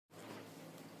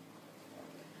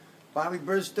Bobby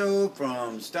Bristow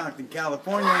from Stockton,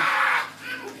 California.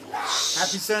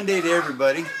 Happy Sunday to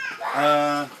everybody.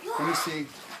 Let me see.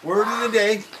 Word of the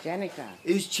day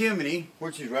is chimney,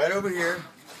 which is right over here.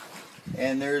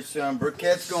 And there's some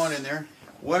briquettes going in there.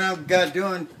 What I've got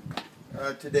doing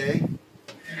today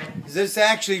is this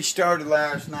actually started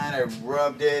last night. I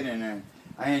rubbed it and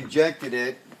I injected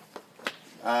it.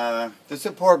 This is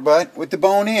a pork butt with the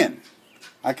bone in.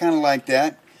 I kind of like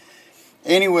that.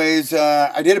 Anyways,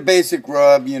 I did a basic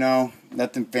rub, you know,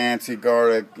 nothing fancy,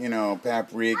 garlic, you know,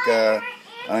 paprika,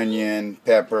 onion,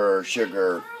 pepper,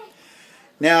 sugar.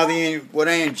 Now, what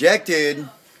I injected,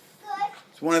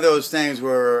 it's one of those things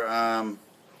where I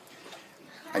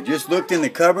just looked in the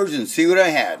cupboards and see what I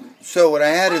had. So what I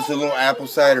had is a little apple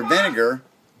cider vinegar.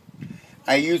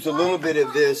 I used a little bit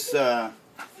of this, a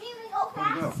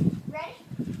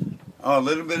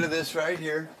little bit of this right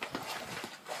here.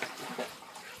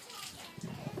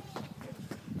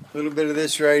 A little bit of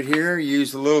this right here,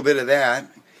 use a little bit of that.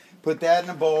 Put that in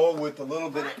a bowl with a little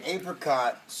bit of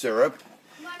apricot syrup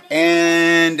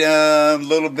and a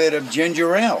little bit of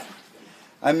ginger ale.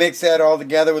 I mixed that all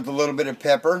together with a little bit of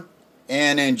pepper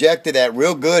and injected that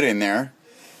real good in there.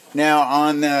 Now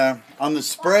on the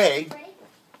spray,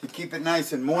 to keep it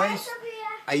nice and moist,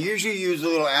 I usually use a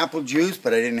little apple juice,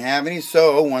 but I didn't have any,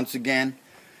 so once again,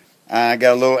 I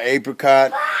got a little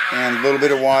apricot and a little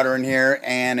bit of water in here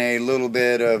and a little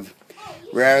bit of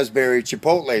raspberry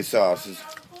chipotle sauces.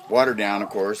 Watered down, of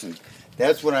course, and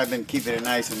that's what I've been keeping it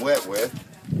nice and wet with.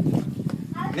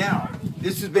 Now,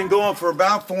 this has been going for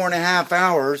about 4.5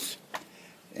 hours,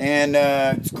 and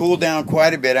it's cooled down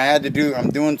quite a bit. I'm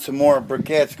doing some more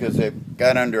briquettes because it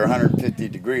got under 150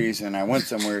 degrees, and I went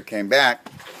somewhere, came back.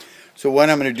 So what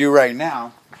I'm going to do right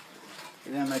now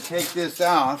is I'm going to take this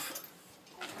off.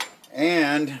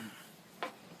 And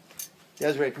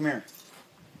Desiree, come here.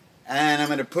 And I'm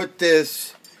going to put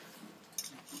this,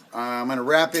 I'm going to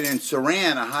wrap it in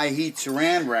saran, a high heat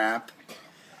saran wrap.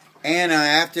 And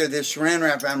after this saran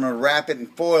wrap, I'm going to wrap it in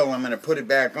foil. I'm going to put it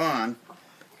back on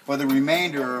for the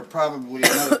remainder of probably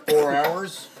another 4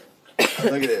 hours.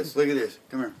 Look at this, look at this.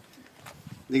 Come here.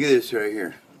 Look at this right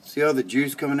here. See all the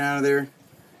juice coming out of there?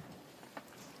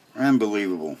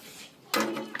 Unbelievable.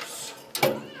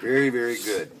 Very, very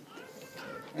good.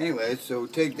 Anyway, so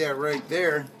take that right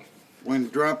there. We're going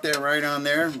to drop that right on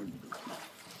there.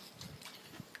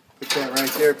 Put that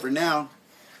right there for now.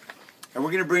 And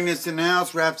we're going to bring this in the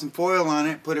house, wrap some foil on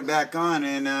it, put it back on,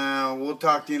 and we'll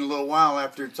talk to you in a little while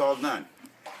after it's all done.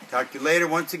 Talk to you later.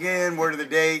 Once again, word of the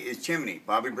day is chimney.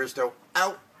 Bobby Bristow,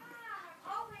 out.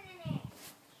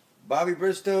 Bobby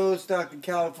Bristow, Stockton,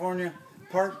 California,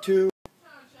 part 2.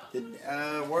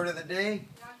 The word of the day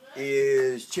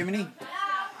is chimney.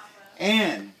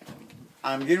 And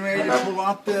I'm getting ready to pull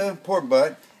off the pork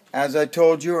butt. As I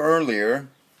told you earlier,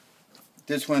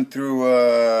 this went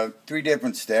through 3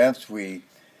 different steps. We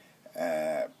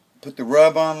put the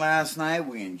rub on last night.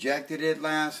 We injected it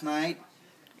last night.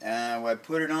 I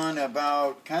put it on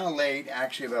about kind of late,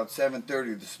 actually about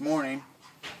 7:30 this morning.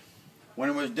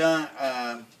 When it was done,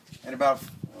 at about,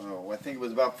 I think it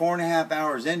was about 4.5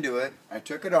 hours into it, I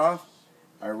took it off.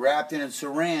 I wrapped it in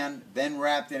saran, then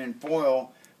wrapped it in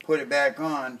foil, put it back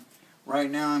on. Right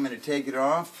now I'm going to take it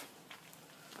off,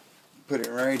 put it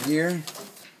right here,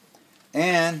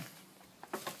 and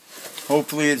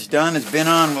hopefully it's done. It's been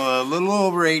on a little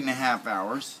over 8.5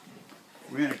 hours.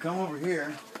 We're going to come over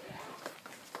here.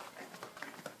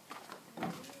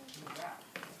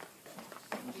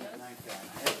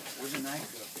 Where's the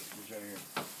knife? It's right here.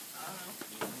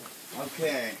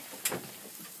 Okay.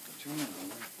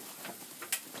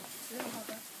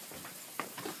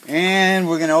 And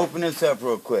we're going to open this up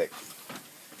real quick.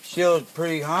 Shell's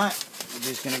pretty hot. We're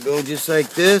just going to go just like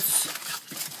this.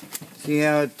 See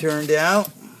how it turned out.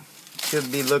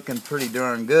 Should be looking pretty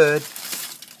darn good.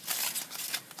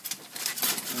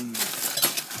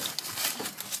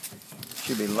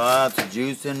 Should be lots of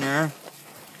juice in there.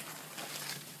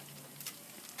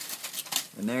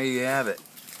 And there you have it.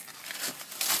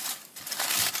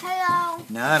 Hello.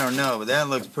 Now, I don't know, but that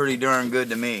looks pretty darn good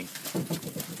to me.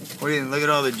 What do you think? Look at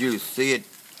all the juice. See, it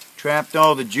trapped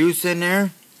all the juice in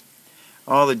there?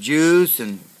 All the juice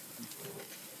and...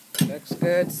 Looks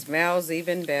good. Smells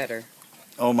even better.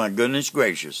 Oh my goodness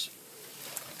gracious.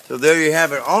 So there you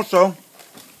have it. Also,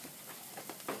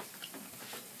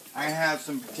 I have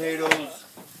some potatoes,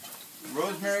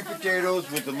 rosemary potatoes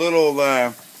with a little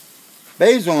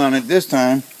basil on it this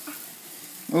time.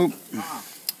 Oop.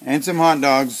 And some hot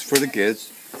dogs for the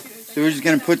kids. So we're just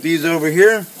going to put these over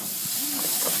here.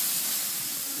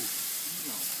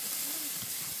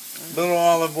 Little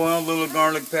olive oil, little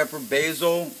garlic pepper,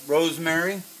 basil,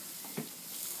 rosemary.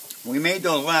 We made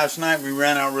those last night. We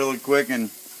ran out really quick, and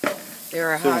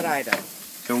They're a hot item.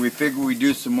 so we figured we'd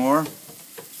do some more.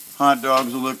 Hot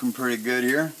dogs are looking pretty good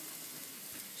here.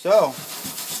 So,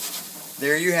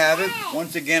 there you have it.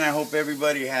 Once again, I hope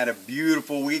everybody had a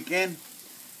beautiful weekend.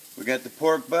 We got the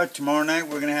pork butt. Tomorrow night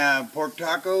we're going to have pork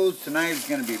tacos. Tonight it's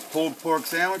going to be pulled pork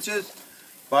sandwiches.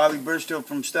 Bobby Bristow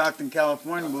from Stockton,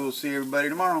 California. We will see everybody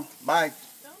tomorrow. Bye.